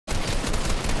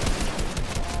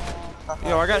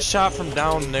Yo, I got shot from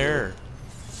down there.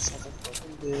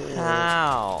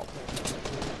 How?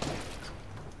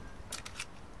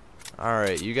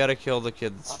 Alright, you gotta kill the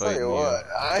kid that's fighting you. What,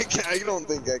 I don't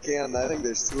think I can. I think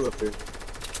there's two up here.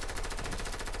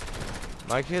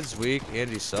 My kid's weak and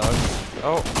he sucks.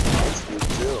 Oh,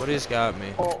 what he's got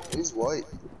me. Oh, he's white.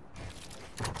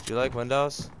 Do you like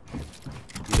windows?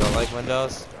 You don't like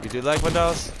windows? You do like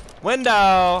windows?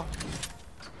 Window!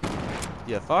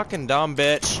 You fucking dumb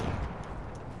bitch.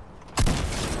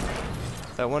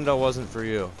 That window wasn't for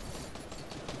you.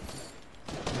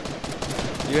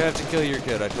 You have to kill your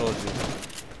kid, I told you.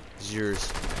 It's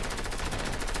yours.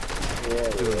 Yeah,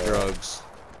 Doing drugs.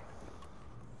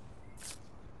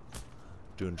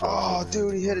 Doing drugs. Oh,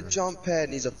 dude, he hit a jump pad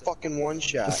and he's a fucking one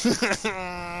shot.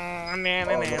 Oh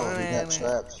no, he got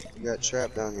trapped. He got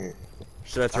trapped down here.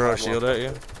 Should I throw a shield at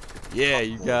you? Yeah,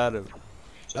 you got him.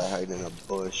 I hide in a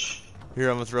bush. Here,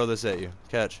 I'm gonna throw this at you.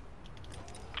 Catch.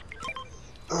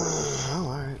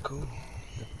 Alright, cool.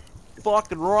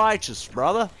 Fucking righteous,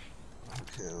 brother.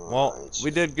 Okay, Well,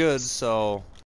 we did good, so